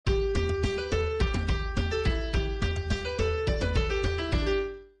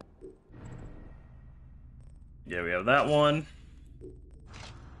Yeah, we have that one.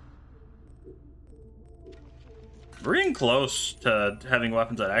 We're getting close to having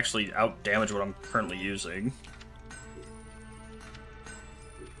weapons that actually out-damage what I'm currently using.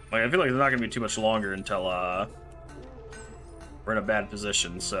 Like, I feel like it's not gonna be too much longer until, we're in a bad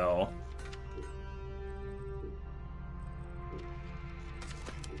position, so...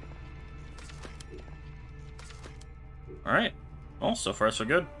 Alright. Well, so far so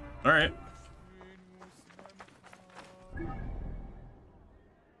good. Alright.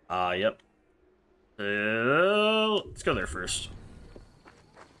 Yep. Let's go there first.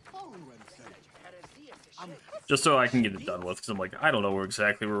 Just so I can get it done with, because I'm like, I don't know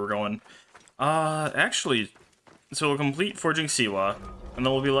exactly where we're going. Actually, so we'll complete Forging Siwa, and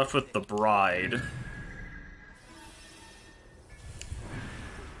then we'll be left with the Bride.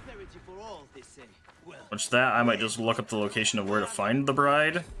 Which that, I might just look up the location of where to find the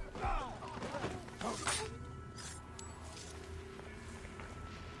Bride.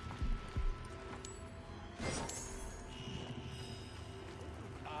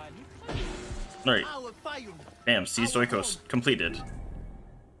 Alright. Damn, Seized Oikos completed.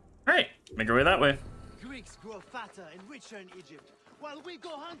 Alright, make our way that way. Greeks grow fatter and richer in Egypt, while we go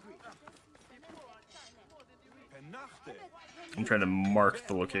hungry. I'm trying to mark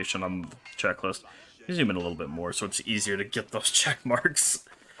the location on the checklist. Zoom in a little bit more so it's easier to get those check marks.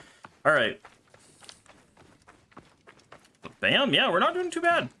 Alright. Bam, yeah, we're not doing too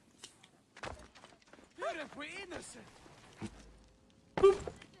bad.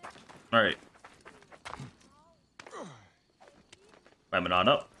 Alright. Climbing on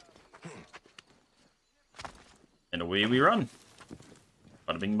up. And away we run.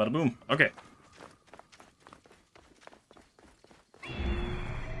 Bada bing, bada boom. Okay.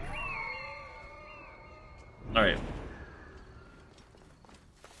 Alright.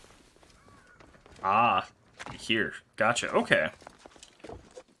 Ah, here. Gotcha. Okay.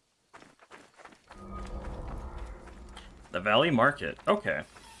 The Valley Market. Okay.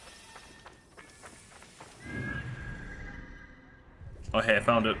 Oh, hey, I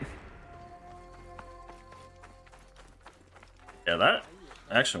found it. Yeah, that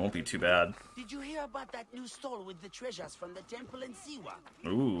actually won't be too bad. Did you hear about that new stall with the treasures from the temple in Siwa?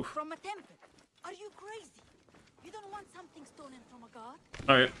 Ooh. From a temple? Are you crazy? You don't want something stolen from a god?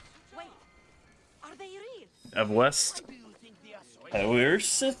 Alright. Wait, are they real? Of West. Where's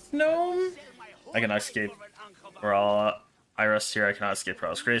Sith Gnome? I cannot escape. We're all I rest here. I cannot escape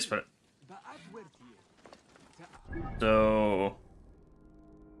Proud's Grace, but so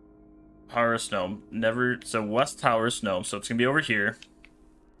Tower Gnome. Never so West Tower Gnome, so it's gonna be over here.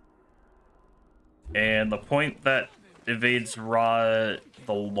 And the point that evades Ra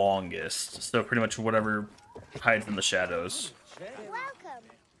the longest. So pretty much whatever hides in the shadows. Welcome.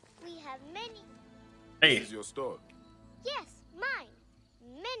 We have many. Hey. This is your store. Yes, mine.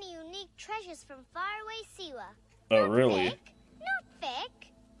 Many unique treasures from faraway Siwa. Oh, Not really? Fake. Not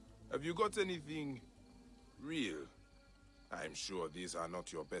fake. Have you got anything real? I'm sure these are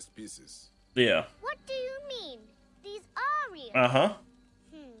not your best pieces. Yeah. What do you mean? These are real. Uh-huh.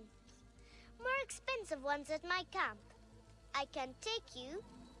 More expensive ones at my camp. I can take you.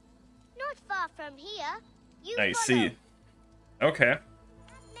 Not far from here. You I follow. see. Okay.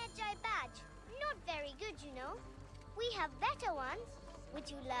 Medjai badge. Not very good, you know. We have better ones. Would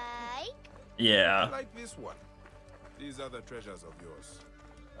you like? Yeah. Like this one. These are the treasures of yours.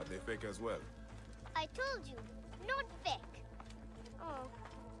 Are they fake as well? I told you, not fake. Oh,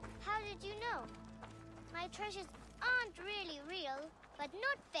 how did you know? My treasures aren't really real, but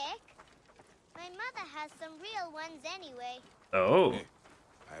not fake. My mother has some real ones anyway. Oh. Hey,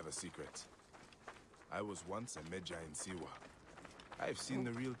 I have a secret. I was once a Medjai in Siwa. I've seen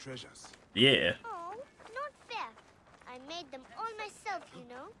the real treasures. Yeah. Oh, not fair. I made them all myself, you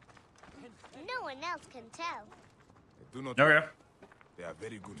know. No one else can tell. Do not. Okay. They are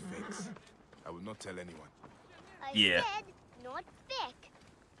very good fakes. I will not tell anyone. I Yeah. said not fake.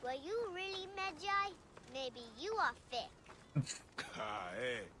 Were you really Medjai? Maybe you are fake. Ah,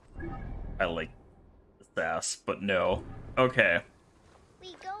 hey. I like the sass, but no. Okay.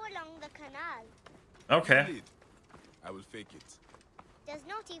 We go along the canal. Okay. Indeed. I will fake it. Does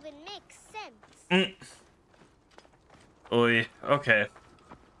not even make sense. Oi. Okay.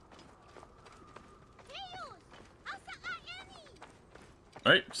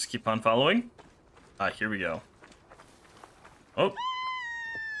 Alright, just keep on following. Here we go. Oh.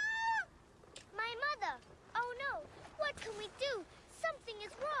 My mother! Oh no! What can we do? Something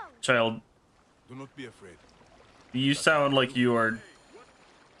is wrong. Child, Do not be afraid. you sound like you are...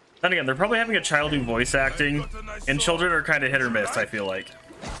 Then again, they're probably having a child do voice acting, and children are kind of hit or miss, I feel like.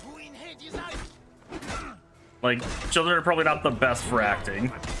 Like, children are probably not the best for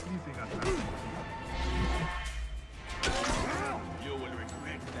acting. You will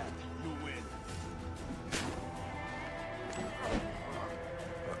regret that. You win.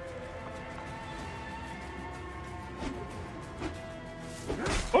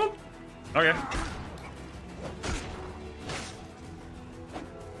 Oh! Okay.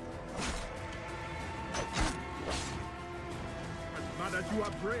 Mad that you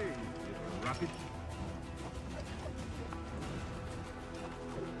are brave, little rabbit.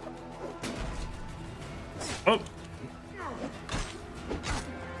 Oh!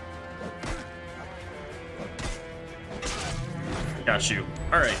 Got you.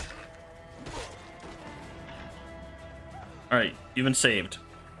 Alright. Alright, you've been saved.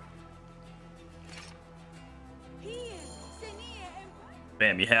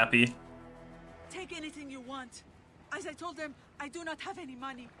 Bam, you happy? Take anything you want. As I told them, I do not have any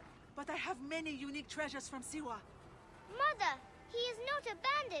money, but I have many unique treasures from Siwa. Mother, he is not a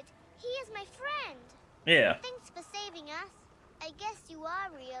bandit. He is my friend. Yeah. Thanks for saving us. I guess you are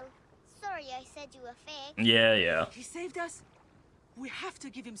real. Sorry I said you were fake. Yeah. He saved us. We have to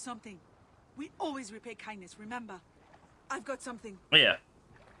give him something. We always repay kindness, remember? I've got something. Yeah.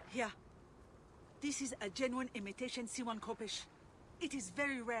 Here. This is a genuine imitation Siwan Kopish. It is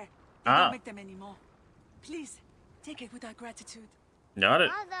very rare. They don't make them anymore. Please, take it with our gratitude. Got it.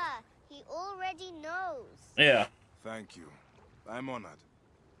 Mother, he already knows. Yeah. Thank you. I'm honored.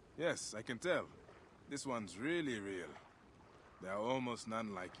 Yes, I can tell. This one's really real. There are almost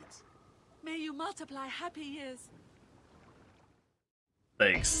none like it. May you multiply happy years.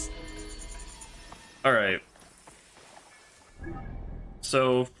 Thanks. Alright.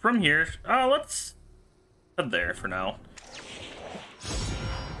 So, from here, let's head there for now.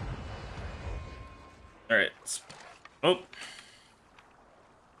 Alright. Oh.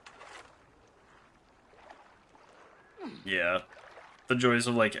 Yeah. The joys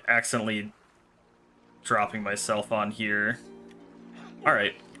of, like, accidentally dropping myself on here.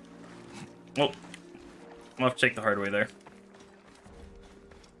 Alright. Well, I'll have to take the hard way there.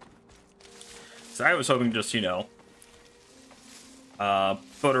 So I was hoping just, you know,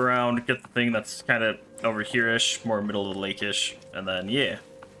 float around, get the thing that's kind of over here-ish, more middle of the lake-ish, and then, yeah.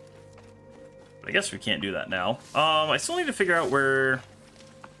 But I guess we can't do that now. I still need to figure out where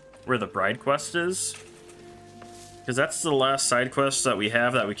the bride quest is. Because that's the last side quest that we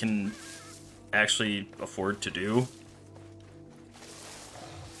have that we can actually afford to do.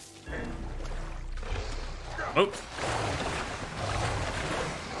 Oh.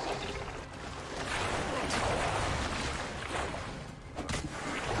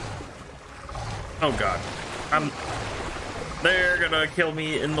 Oh god. They're gonna kill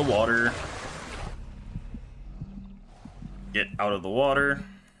me in the water. Get out of the water.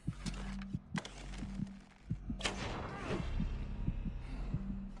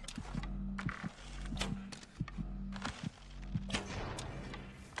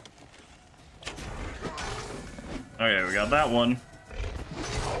 Okay, we got that one.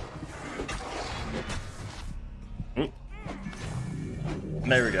 Oop.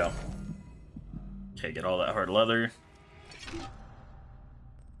 There we go. Okay, get all that hard leather.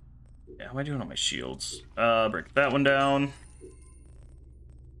 Yeah, how am I doing on my shields? Break that one down.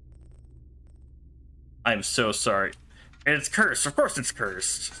 I'm so sorry. It's cursed. Of course it's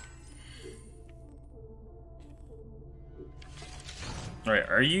cursed. Alright,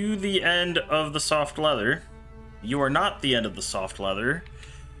 are you the end of the soft leather? You are not the end of the soft leather.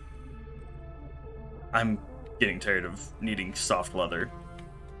 I'm getting tired of needing soft leather.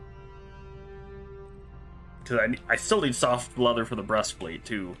 Because I still need soft leather for the breastplate,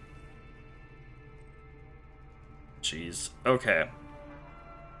 too. Jeez. Okay.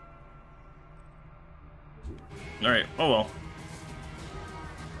 Alright, oh well.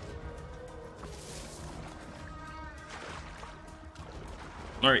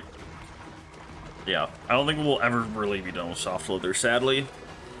 Alright. Yeah, I don't think we'll ever really be done with soft leather, sadly.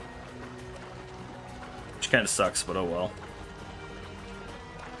 Which kind of sucks, but oh well.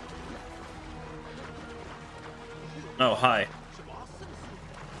 Oh, hi.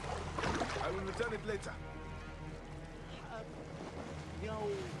 I will return it later.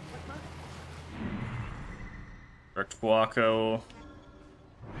 Direct Guaco.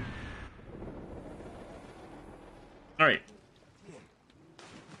 Alright.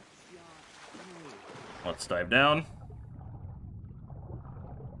 Let's dive down.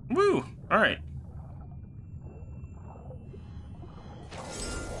 Woo! Alright.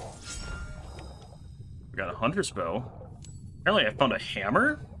 We got a hunter's bow. Apparently I found a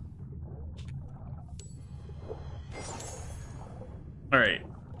hammer? Alright.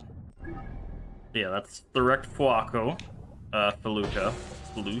 Yeah, that's direct Fuaco. Feluca.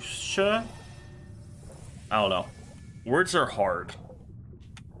 Felucia? I don't know. Words are hard.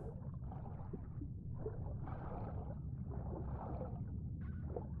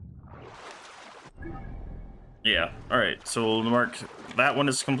 Yeah, alright, so we'll mark that one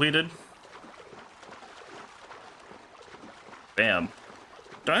is completed. Bam.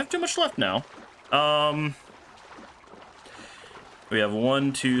 Don't have too much left now. We have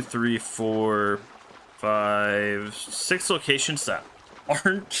 1, 2, 3, 4, 5, 6 locations that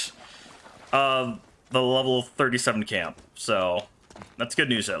aren't the level 37 camp, so that's good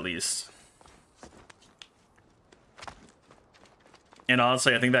news at least. And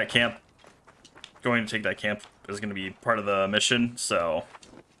honestly, I think that camp, going to take that camp is going to be part of the mission, so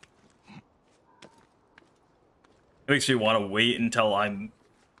it makes me want to wait until I'm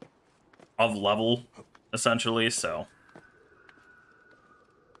of level, essentially, so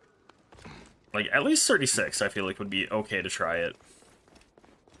like at least 36 I feel like would be okay to try it.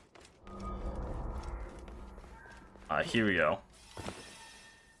 Here we go.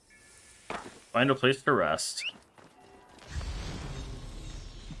 Find a place to rest.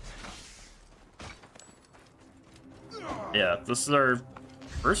 Yeah, this is our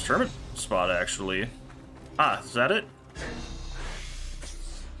first tournament spot, actually. Ah, is that it?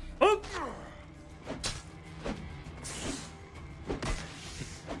 Oh!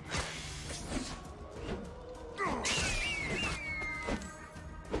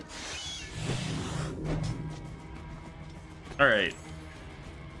 Alright.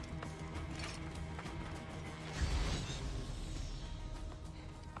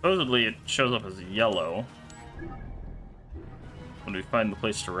 Supposedly it shows up as yellow when we find the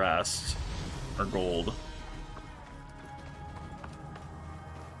place to rest, or gold.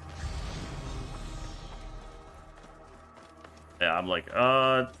 Yeah, I'm like,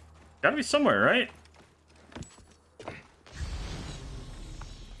 gotta be somewhere, right?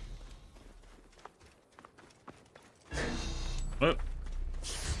 Whoop.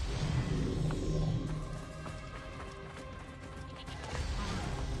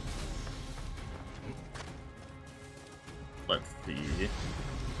 Let's see.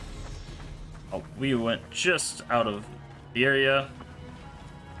 Oh, we went just out of the area.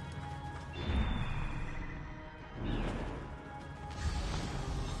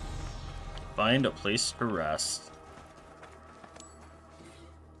 Find a place to rest.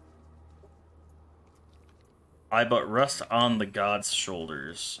 I but rest on the god's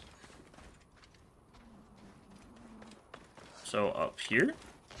shoulders. So up here?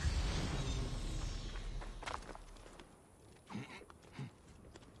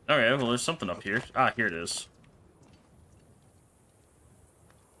 Okay, well there's something up here. Ah, here it is.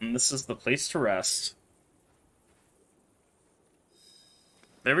 And this is the place to rest.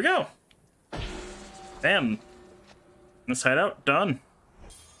 There we go. Bam. This hideout done.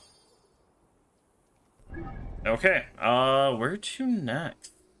 Okay, where to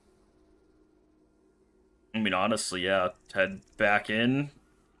next? I mean, honestly, yeah, head back in.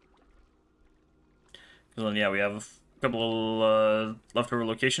 Because then, yeah, we have a couple leftover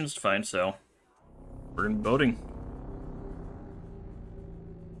locations to find, so we're in boating.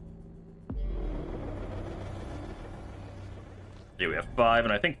 Yeah, we have 5,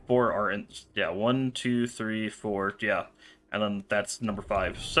 and I think 4 are in. Yeah, 1, 2, 3, 4. Yeah, and then that's number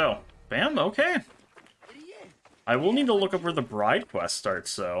 5. So, bam. Okay. I will need to look up where the bride quest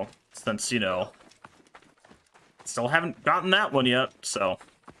starts, though, since, you know, still haven't gotten that one yet, so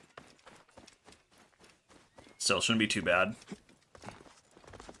still shouldn't be too bad.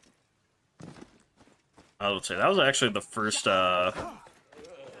 I would say that was actually the first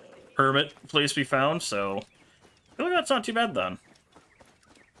hermit place we found, so I feel like that's not too bad then.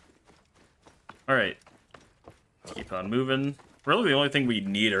 Alright. Keep on moving. Really, the only thing we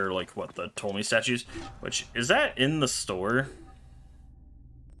need are, like, what, the Ptolemy statues? Which, is that in the store?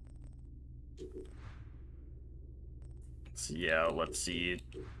 Yeah, let's see.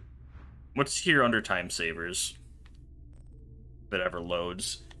 What's here under time savers? If it ever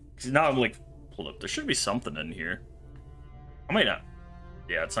loads. Because now I'm, like, hold up, there should be something in here. I might not.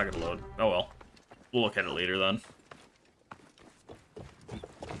 Yeah, it's not gonna load. Oh well. We'll look at it later then.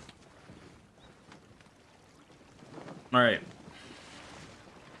 Alright.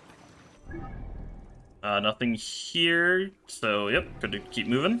 Nothing here, so yep, good to keep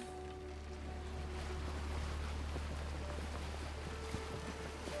moving.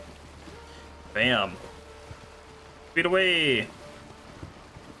 Bam. Speed away!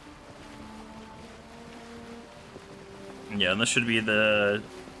 Yeah, and this should be the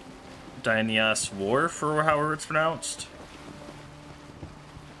Dionysus War, for however it's pronounced.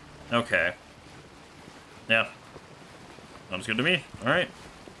 Okay. Yeah. Sounds good to me. Alright.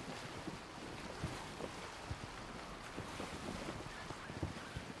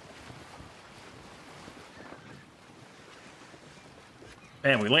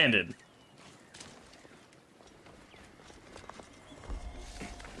 And we landed.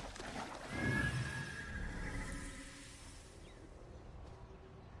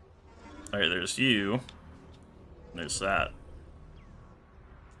 Alright, there's you. There's that.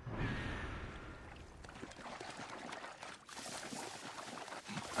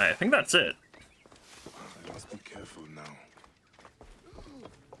 I think that's it. I must be careful now.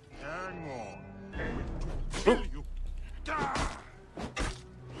 Hang on. Ooh. You.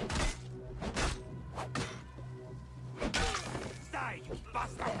 Die, you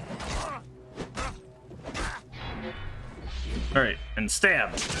bastard! Alright, and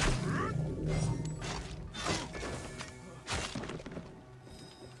stab.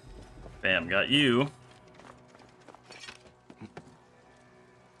 Bam, got you.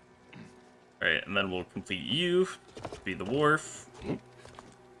 Alright, and then we'll complete you. Be the wharf. Can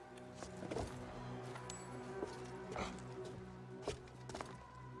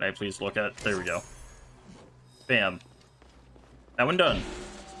I please look at? There we go. Bam. That one done.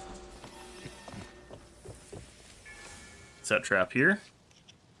 Set trap here.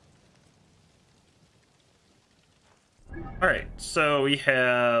 Alright, so we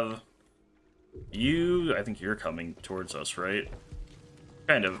have you. I think you're coming towards us, right?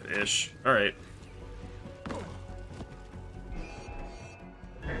 Kind of ish. Alright.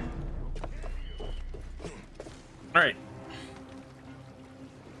 Alright.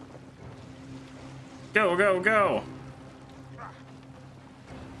 Go, go, go!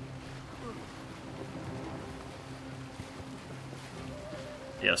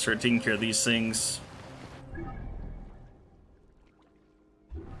 Yeah, start taking care of these things.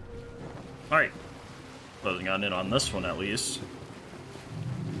 Alright. Closing on in on this one at least.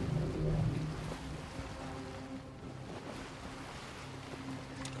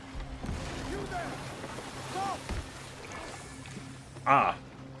 Ah,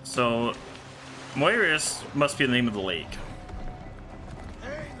 so Moiris must be the name of the lake.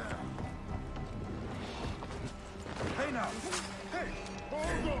 Hey now. Hey now. Hey,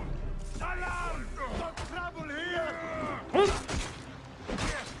 hold on. Salam! Some trouble here. Whoop.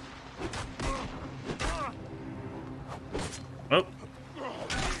 Oh.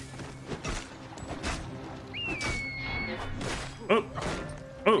 Oh.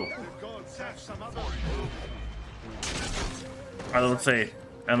 Oh. Gods have some other. Alright, let's see.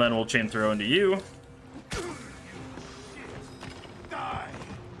 And then we'll chain throw into you. Die.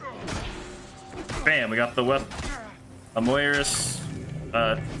 Bam, we got the weapon. A Moiris.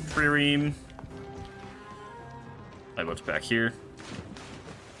 Trireme. My boat's back here.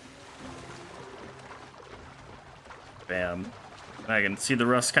 Bam. I can see the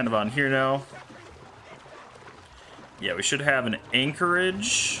rust kind of on here now. Yeah, we should have an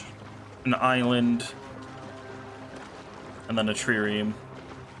anchorage, an island, and then a trireme.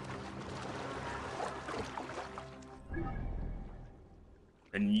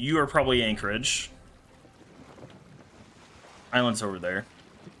 And you are probably anchorage. Island's over there.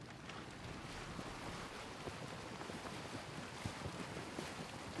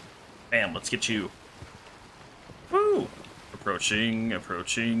 Bam, let's get you. Woo! Approaching,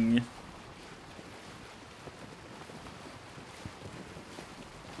 approaching.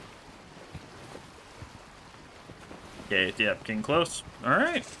 Okay, yep, getting close.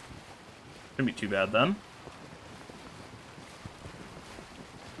 Alright. Shouldn't be too bad then.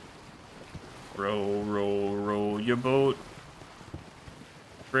 Row, row, row your boat.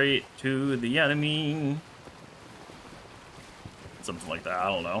 Straight to the enemy. Something like that, I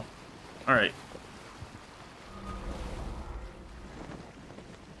don't know. Alright.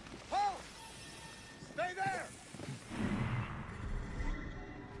 Halt! Stay there.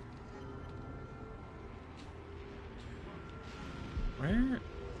 Where?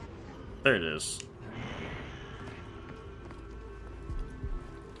 There it is.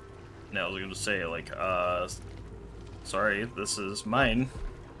 Now I was gonna say, like, sorry, this is mine.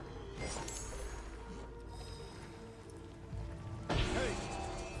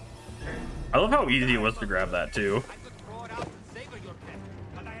 I love how easy it was to grab that, too. I could throw it out and savor your pet,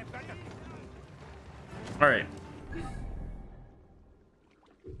 but I have better. Alright.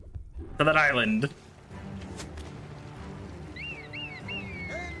 To that island.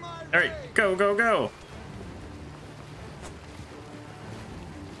 Alright, go, go, go!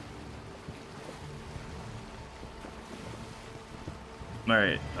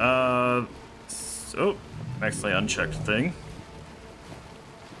 Alright, so, actually unchecked thing.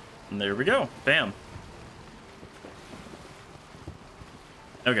 And there we go. Bam.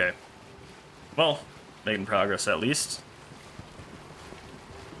 Okay. Well, making progress at least.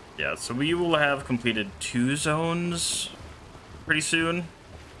 Yeah, so we will have completed 2 zones pretty soon. I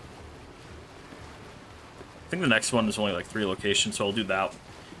think the next one is only like 3 locations, so I'll do that.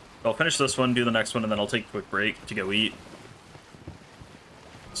 I'll finish this one, do the next one, and then I'll take a quick break to go eat.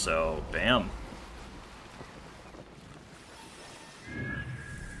 So, bam.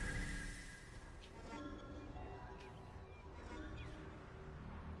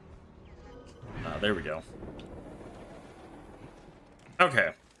 There we go.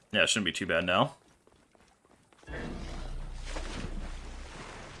 Okay. Yeah, it shouldn't be too bad now.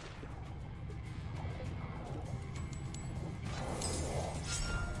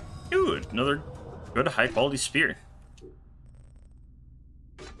 Ooh, another good high-quality spear.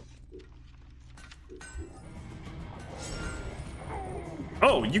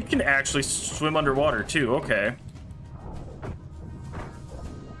 Oh, you can actually swim underwater, too. Okay.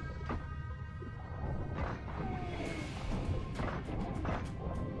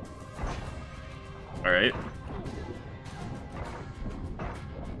 Alright.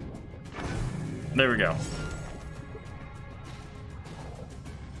 There we go.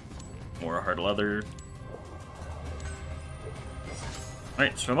 More hard leather.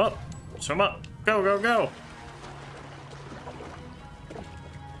 Alright, swim up. Swim up. Go, go, go.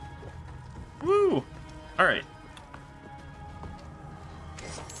 Woo! Alright.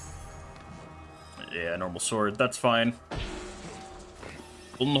 Yeah, normal sword. That's fine.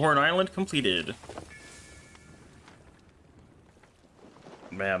 Golden Horn Island completed.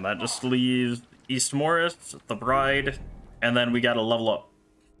 Man, that just leaves East Morris, the Bride, and then we gotta level up.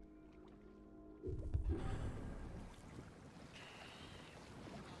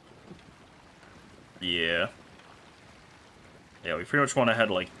 Yeah. Yeah, we pretty much want to head,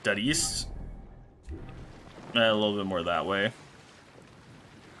 like, dead east. A little bit more that way.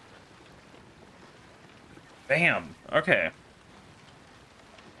 Bam! Okay.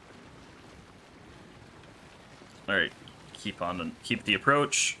 Alright. Keep on and keep the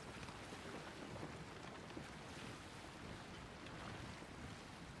approach.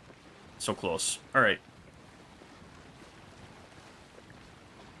 So close. Alright.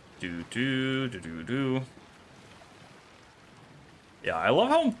 Do. Yeah, I love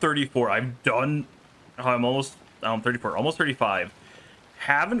how I'm 34. I'm done. I'm 34, almost 35.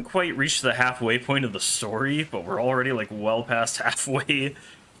 Haven't quite reached the halfway point of the story, but we're already like well past halfway.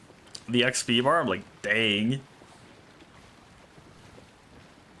 The XP bar, I'm like, dang.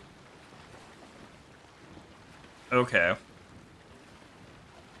 Okay.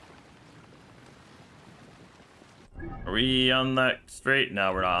 Are we on that straight?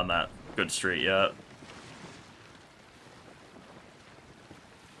 No, we're not on that good straight yet.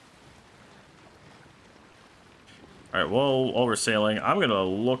 Alright, well, while we're sailing, I'm gonna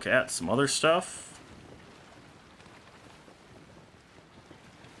look at some other stuff.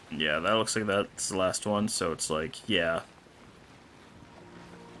 Yeah, that looks like that's the last one, so it's like, yeah.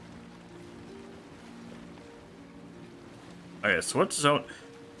 Okay, so what zone?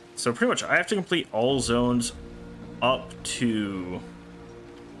 So pretty much I have to complete all zones up to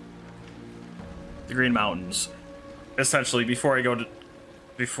the Green Mountains, essentially, before I go to,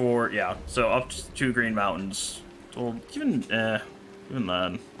 yeah, so up to Green Mountains. Well, even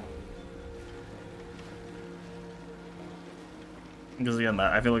then. Because again,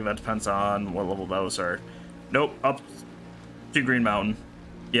 that I feel like that depends on what level those are. Nope, up to Green Mountain.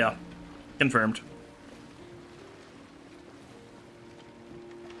 Yeah, confirmed.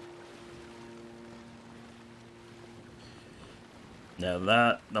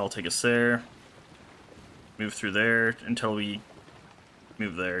 Now that'll take us there. Move through there until we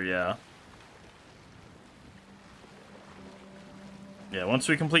move there, yeah. Yeah, once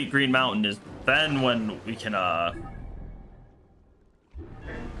we complete Green Mountain is then when we can, or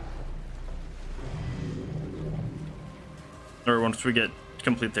once we get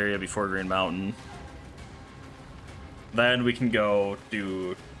complete the area before Green Mountain, then we can go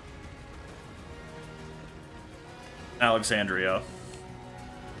do Alexandria.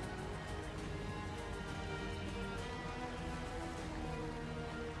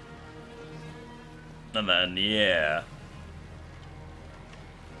 And then, yeah.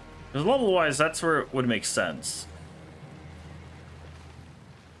 Because level-wise, that's where it would make sense.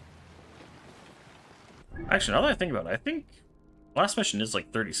 Actually, now that I think about it, I think last mission is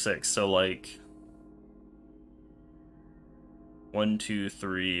like 36, so like 1, 2,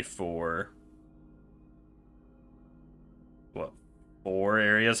 3, 4. What? 4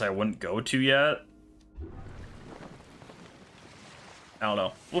 areas I wouldn't go to yet? I don't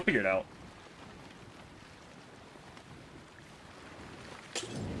know. We'll figure it out.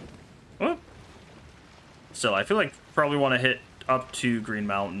 still, I feel like probably want to hit up to Green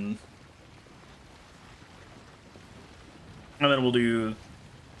Mountain. And then we'll do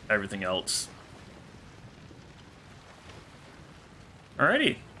everything else.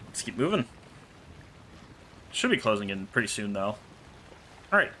 Alrighty, let's keep moving. Should be closing in pretty soon, though.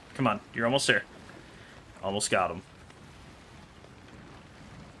 Alright, come on, you're almost there. Almost got him.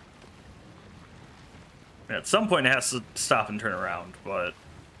 At some point, it has to stop and turn around, but...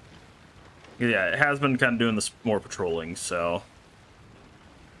 yeah, it has been kind of doing this more patrolling, so...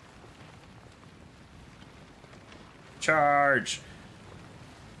 Charge!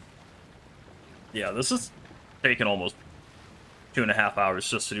 Yeah, this is taking almost 2.5 hours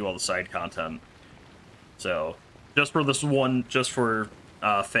just to do all the side content. So, just for this one, just for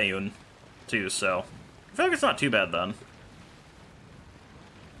Faiyum, too, so... I feel like it's not too bad, then.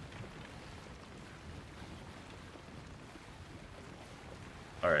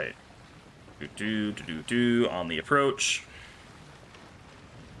 Alright. Do on the approach.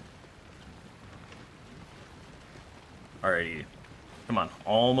 Alrighty. Come on,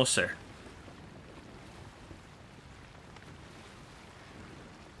 almost there.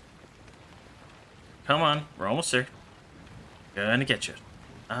 Come on, we're almost there. Gonna get you.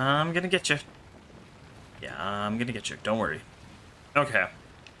 I'm gonna get you. Yeah, I'm gonna get you. Don't worry. Okay.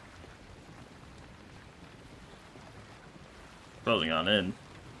 Closing on in.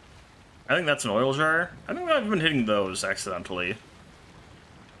 I think that's an oil jar. I think I've been hitting those accidentally.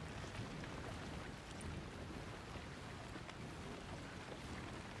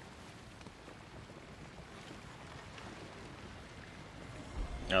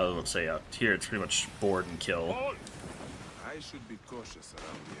 Oh, let's say out here it's pretty much board and kill. I should be cautious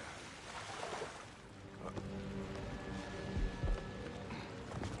around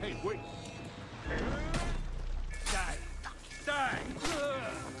here. Hey, wait. Die. Die.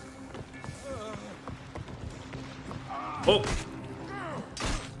 Oh!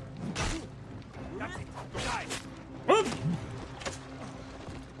 That's it. Die. Whoop.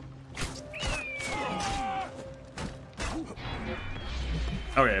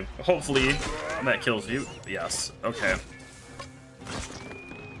 Okay, hopefully that kills you. Yes, okay.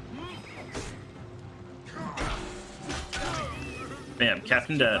 Bam,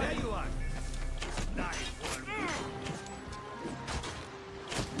 Captain dead. There you are. Die.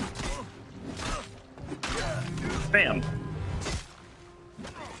 Bam.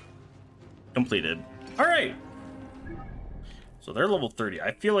 Completed. Alright. So they're level 30.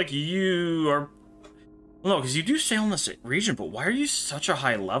 I feel like you are... well, no, because you do sail in this region, but why are you such a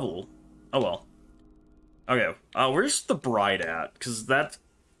high level? Oh, well. Okay, where's the bride at? Because that...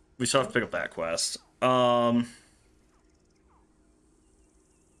 we still have to pick up that quest. Alright,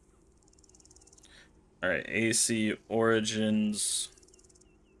 AC Origins...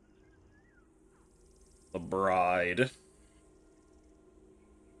 the bride.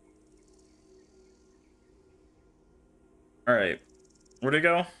 Alright, where'd it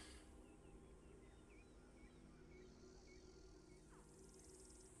go?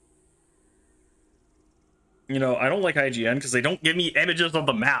 You know, I don't like IGN because they don't give me images of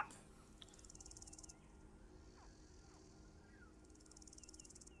the map.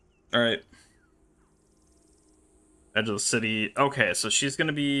 Alright. Edge of the city. Okay, so she's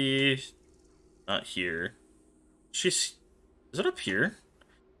gonna be... not here. She's... is it up here?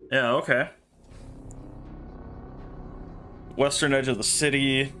 Yeah, okay. Western edge of the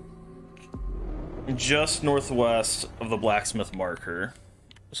city. Just northwest of the blacksmith marker.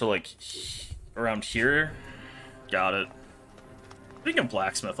 So, like, around here. Got it. Speaking of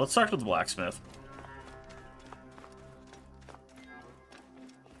blacksmith, let's talk to the blacksmith.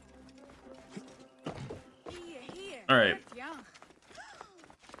 Alright.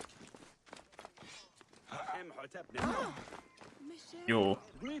 Yo.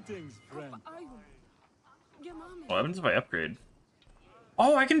 Greetings, friend. What happens if I upgrade?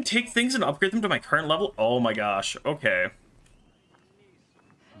 Oh, I can take things and upgrade them to my current level? Oh my gosh. Okay.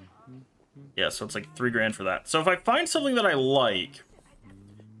 Yeah, so it's like 3 grand for that. So if I find something that I like,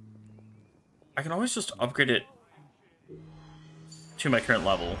 I can always just upgrade it to my current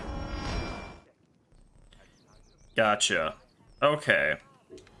level. Gotcha. Okay.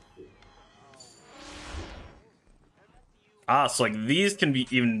 Ah, so like these can be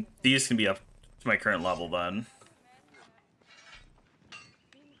up to my current level then.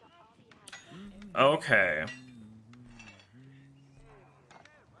 Okay.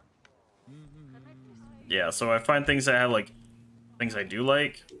 Yeah, so I find things that have like things I do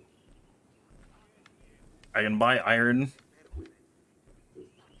like. I can buy iron.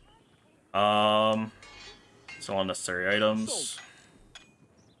 So unnecessary items.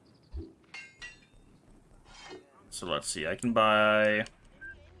 So let's see, I can buy...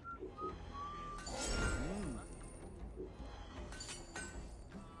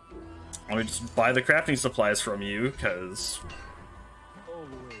 Let me just buy the crafting supplies from you, because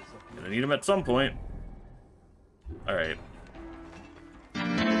I'm gonna need them at some point. Alright.